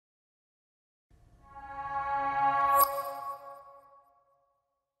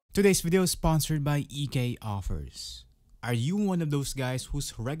Today's video is sponsored by EK Offers. Are you one of those guys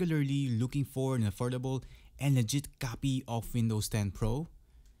who's regularly looking for an affordable and legit copy of Windows 10 Pro?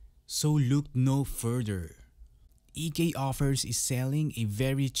 So look no further. EK Offers is selling a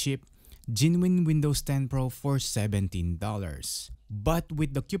very cheap, genuine Windows 10 Pro for $17. But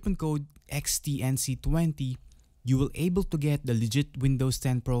with the coupon code XTNC20, you will able to get the legit Windows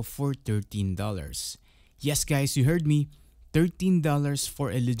 10 Pro for $13. Yes guys, you heard me. $13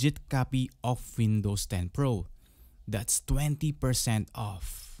 for a legit copy of Windows 10 Pro. That's 20%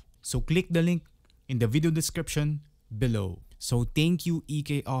 off. So click the link in the video description below. So thank you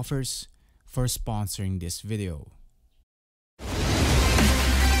EK Offers for sponsoring this video.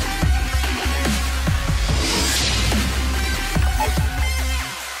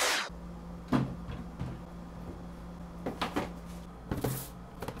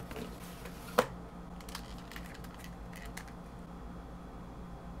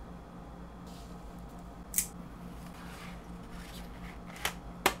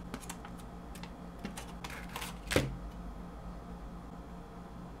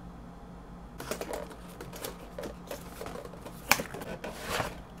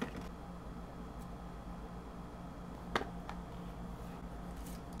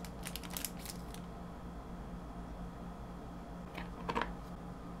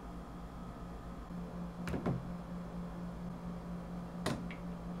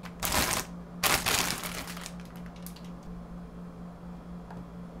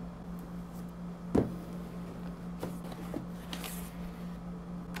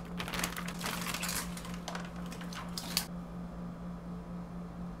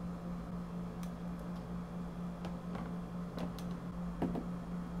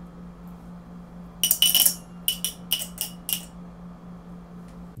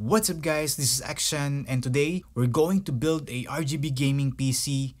 What's up guys, this is Xtian and today we're going to build a RGB gaming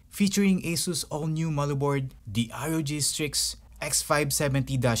PC featuring Asus all-new motherboard, the ROG Strix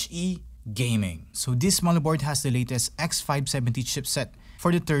X570-E gaming. So this motherboard has the latest X570 chipset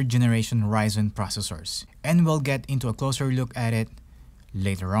for the 3rd generation Ryzen processors, and we'll get into a closer look at it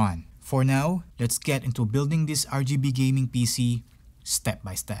later on. For now, let's get into building this RGB gaming PC step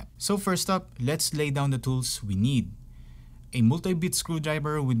by step. So first up, let's lay down the tools we need. A multi-bit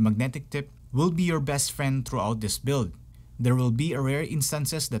screwdriver with magnetic tip will be your best friend throughout this build. There will be a rare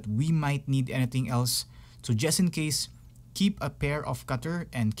instances that we might need anything else, so just in case, keep a pair of cutter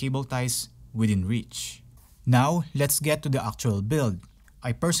and cable ties within reach. Now, let's get to the actual build.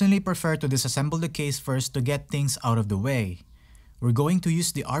 I personally prefer to disassemble the case first to get things out of the way. We're going to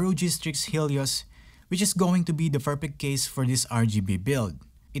use the ROG Strix Helios, which is going to be the perfect case for this RGB build.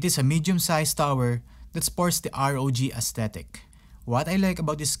 It is a medium-sized tower that sports the ROG aesthetic. What I like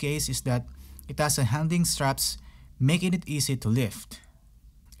about this case is that it has a handling straps, making it easy to lift.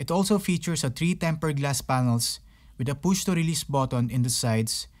 It also features 3 tempered glass panels with a push-to-release button in the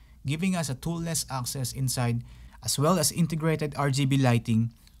sides, giving us a toolless access inside as well as integrated RGB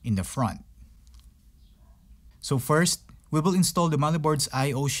lighting in the front. So first, we will install the motherboard's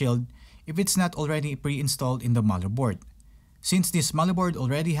I/O shield if it's not already pre-installed in the motherboard. Since this motherboard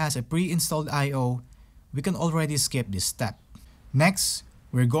already has a pre-installed I/O, we can already skip this step. Next,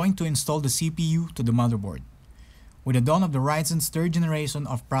 we're going to install the CPU to the motherboard. With the dawn of the Ryzen's 3rd generation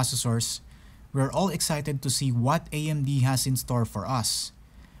of processors, we're all excited to see what AMD has in store for us.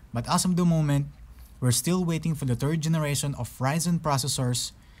 But as of the moment, we're still waiting for the 3rd generation of Ryzen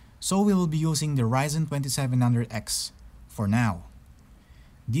processors, so we will be using the Ryzen 2700X for now.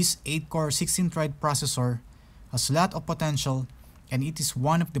 This 8-core 16-thread processor has a lot of potential, and it is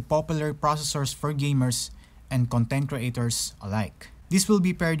one of the popular processors for gamers and content creators alike. This will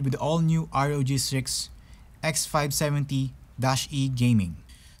be paired with the all-new ROG Strix X570-E gaming.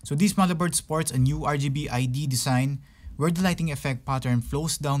 So this motherboard sports a new RGB ID design where the lighting effect pattern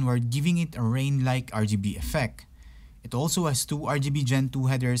flows downward, giving it a rain-like RGB effect. It also has 2 RGB Gen 2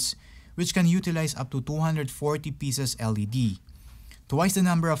 headers which can utilize up to 240 pieces LED, twice the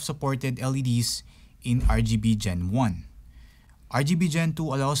number of supported LEDs in RGB Gen 1. RGB Gen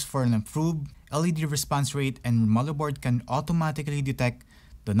 2 allows for an improved LED response rate, and motherboard can automatically detect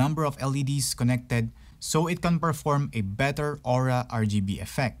the number of LEDs connected so it can perform a better aura RGB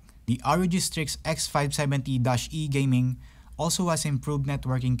effect. The ROG Strix X570-E gaming also has improved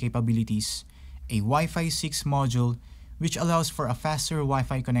networking capabilities, a Wi-Fi 6 module which allows for a faster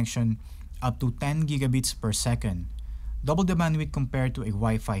Wi-Fi connection up to 10 gigabits per second, double the bandwidth compared to a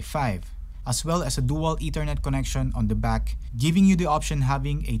Wi-Fi 5. As well as a dual Ethernet connection on the back, giving you the option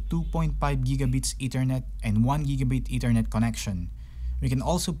having a 2.5 gigabits Ethernet and 1 gigabit Ethernet connection. We can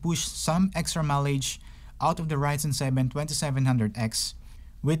also push some extra mileage out of the Ryzen 7 2700X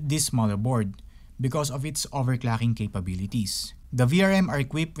with this motherboard because of its overclocking capabilities. The VRM are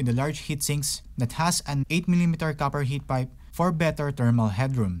equipped with a large heatsinks that has an 8mm copper heat pipe for better thermal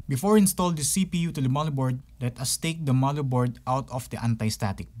headroom. Before install the CPU to the motherboard, let us take the motherboard out of the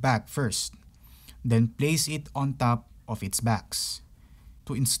anti-static bag first, then place it on top of its backs.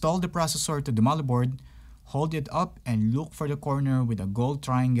 To install the processor to the motherboard, hold it up and look for the corner with a gold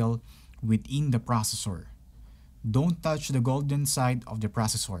triangle within the processor. Don't touch the golden side of the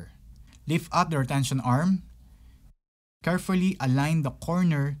processor. Lift up the retention arm. Carefully align the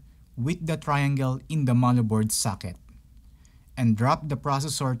corner with the triangle in the motherboard socket, and drop the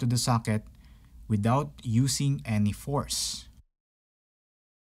processor to the socket without using any force.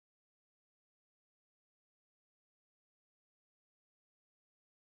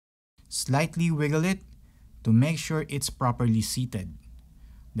 Slightly wiggle it to make sure it's properly seated.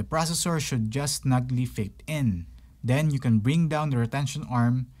 The processor should just snugly fit in. Then you can bring down the retention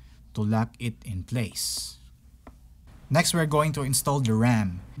arm to lock it in place. Next, we're going to install the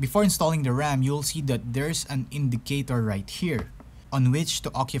RAM. Before installing the RAM, you'll see that there's an indicator right here on which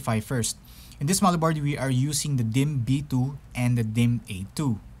to occupy first. In this motherboard, we are using the DIMM B2 and the DIMM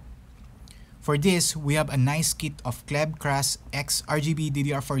A2. For this, we have a nice kit of KLEVV CRAS X RGB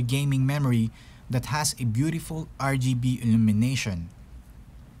DDR4 gaming memory that has a beautiful RGB illumination.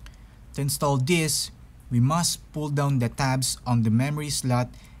 To install this, we must pull down the tabs on the memory slot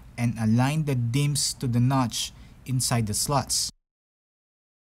and align the DIMMs to the notch inside the slots.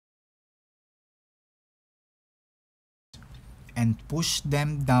 And push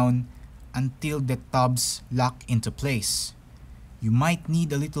them down until the tabs lock into place. You might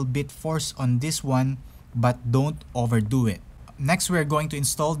need a little bit force on this one, but don't overdo it. Next, we're going to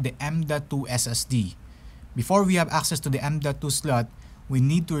install the M.2 SSD. Before we have access to the M.2 slot, we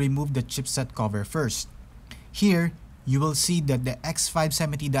need to remove the chipset cover first. Here, you will see that the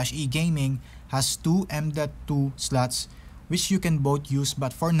X570-E gaming has two M.2 slots which you can both use,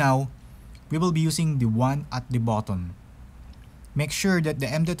 but for now, we will be using the one at the bottom. Make sure that the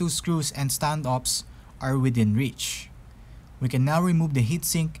M.2 screws and standoffs are within reach. We can now remove the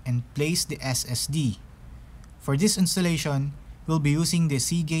heatsink and place the SSD. For this installation, we'll be using the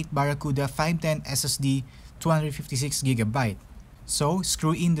Seagate Barracuda 510 SSD 256GB. So,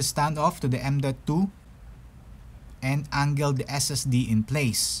 screw in the standoff to the M.2 and angle the SSD in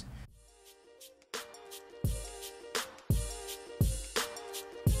place.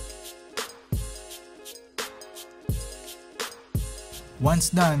 Once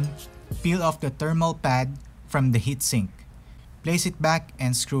done, peel off the thermal pad from the heatsink. Place it back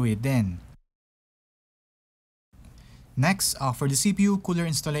and screw it in. Next, for the CPU cooler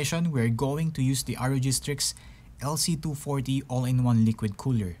installation, we're going to use the ROG Strix LC240 all-in-one liquid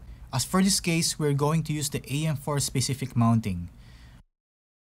cooler. As for this case, we're going to use the AM4 specific mounting.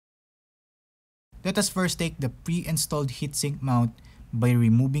 Let us first take the pre-installed heatsink mount by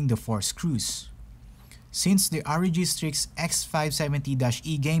removing the 4 screws. Since the ROG Strix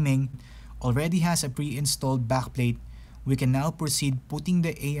X570-E gaming already has a pre-installed backplate, we can now proceed putting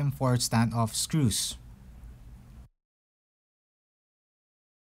the AM4 standoff screws.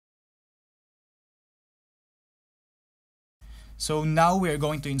 So now we are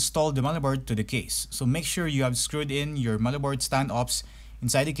going to install the motherboard to the case. So make sure you have screwed in your motherboard standoffs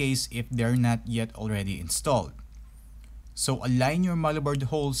inside the case if they're not yet already installed. So align your motherboard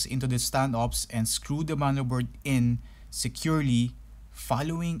holes into the standoffs and screw the motherboard in securely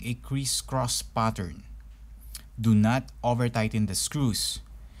following a crisscross pattern. Do not over-tighten the screws.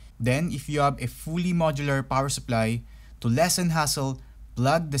 Then, if you have a fully modular power supply, to lessen hassle,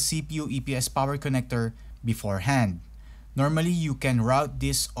 plug the CPU EPS power connector beforehand. Normally, you can route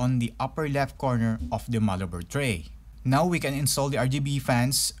this on the upper left corner of the motherboard tray. Now we can install the Rgb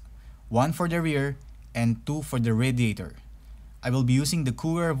fans, one for the rear and two for the radiator. I will be using the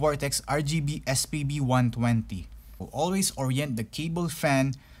Cooler Vortex RGB SPB 120. Always orient the cable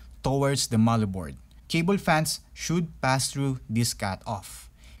fan towards the motherboard. Cable fans should pass through this cutoff,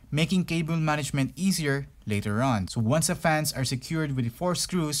 making cable management easier later on. So once the fans are secured with the 4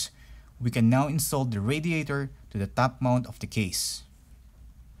 screws, we can now install the radiator to the top mount of the case.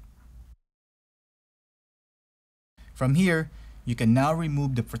 From here, you can now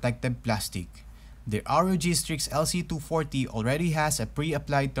remove the protective plastic. The ROG Strix LC240 already has a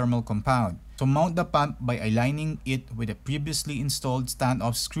pre-applied thermal compound. So mount the pump by aligning it with the previously installed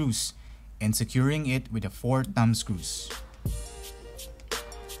standoff screws and securing it with the 4 thumb screws.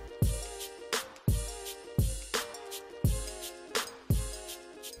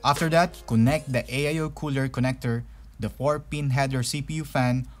 After that, connect the AIO cooler connector to the 4-pin header CPU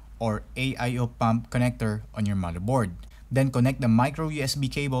fan or AIO pump connector on your motherboard. then connect the micro USB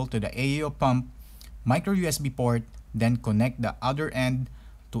cable to the AAO pump, micro USB port, then connect the other end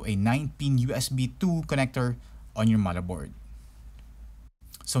to a 9-pin USB 2 connector on your motherboard.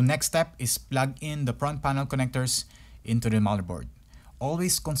 So next step is plug in the front panel connectors into the motherboard.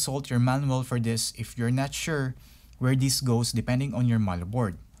 Always consult your manual for this if you're not sure where this goes depending on your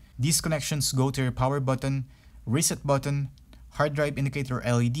motherboard. These connections go to your power button, reset button, hard drive indicator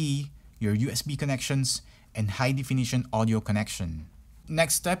LED, your USB connections, and high definition audio connection.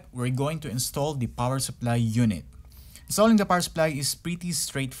 Next step, we're going to install the power supply unit. Installing the power supply is pretty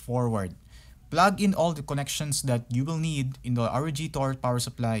straightforward. Plug in all the connections that you will need in the ROG power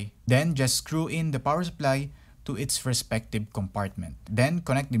supply. Then just screw in the power supply to its respective compartment. Then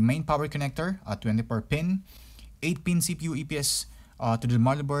connect the main power connector, a 24-pin, 8-pin CPU EPS to the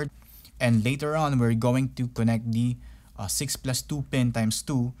motherboard, and later on we're going to connect the 6+2 pin x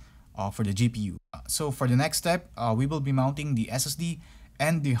 2 for the GPU. So for the next step, we will be mounting the SSD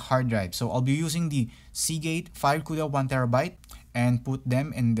and the hard drive. So I'll be using the Seagate FireCuda 1TB and put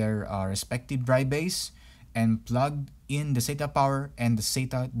them in their respective drive bays and plug in the SATA power and the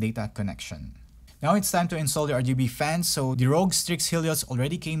SATA data connection. Now it's time to install the RGB fans. So the ROG Strix Helios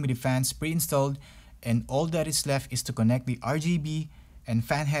already came with the fans pre-installed, and all that is left is to connect the RGB and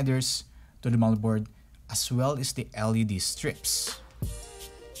fan headers to the motherboard as well as the LED strips.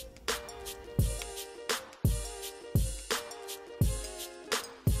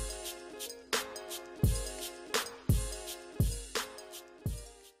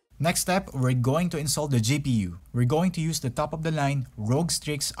 Next step, we're going to install the GPU. We're going to use the top-of-the-line ROG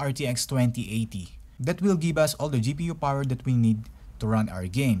Strix RTX 2080. That will give us all the GPU power that we need to run our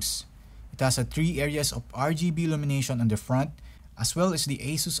games. It has 3 areas of RGB illumination on the front, as well as the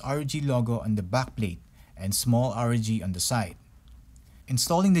Asus ROG logo on the backplate and small ROG on the side.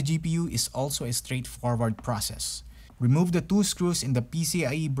 Installing the GPU is also a straightforward process. Remove the 2 screws in the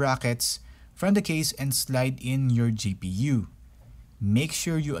PCIe brackets from the case and slide in your GPU. Make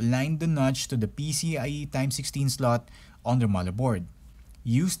sure you align the notch to the PCIe x16 slot on the motherboard.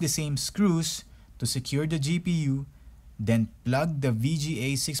 Use the same screws to secure the GPU, then plug the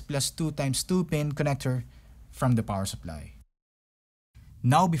VGA 6+2 x 2 pin connector from the power supply.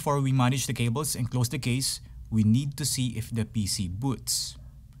 Now before we manage the cables and close the case, we need to see if the PC boots.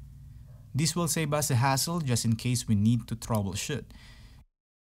 This will save us a hassle just in case we need to troubleshoot.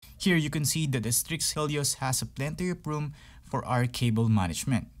 Here you can see that the Strix Helios has plenty of room for our cable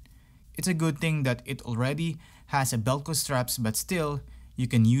management. It's a good thing that it already has a Velcro straps, but still, you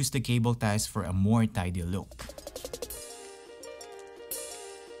can use the cable ties for a more tidy look.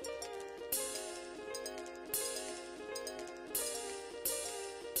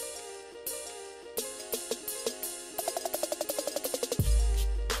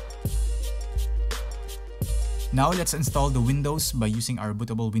 Now let's install the Windows by using our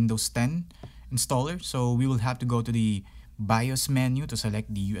bootable Windows 10 installer. So we will have to go to the BIOS menu to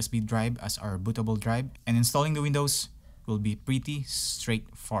select the USB drive as our bootable drive, and installing the Windows will be pretty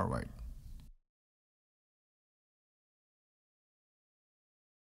straightforward.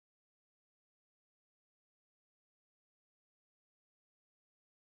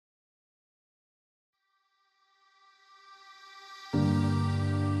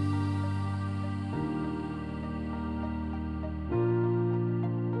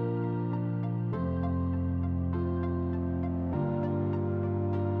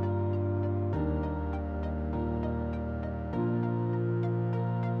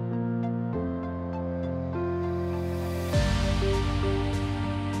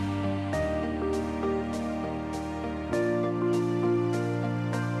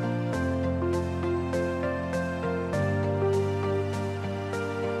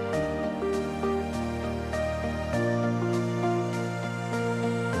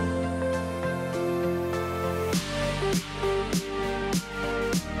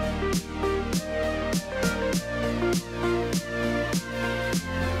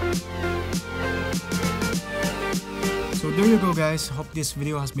 So there you go guys, hope this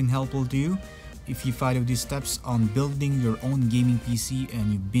video has been helpful to you. If you follow these steps on building your own gaming PC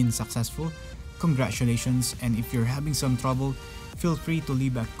and you've been successful, congratulations, and if you're having some trouble, feel free to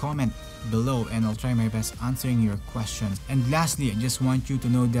leave a comment below and I'll try my best answering your questions. And lastly, I just want you to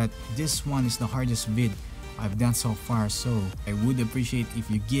know that this one is the hardest vid I've done so far, so I would appreciate if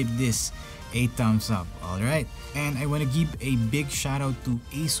you give this a thumbs up, alright? And I want to give a big shout out to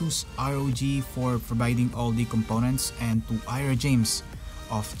Asus ROG for providing all the components, and to Ira James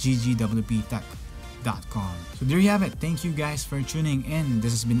of ggwptech.com. So there you have it. Thank you guys for tuning in.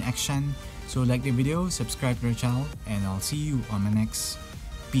 This has been Xtian. So like the video, subscribe to our channel, and I'll see you on my next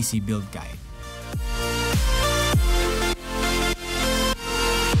PC build guide.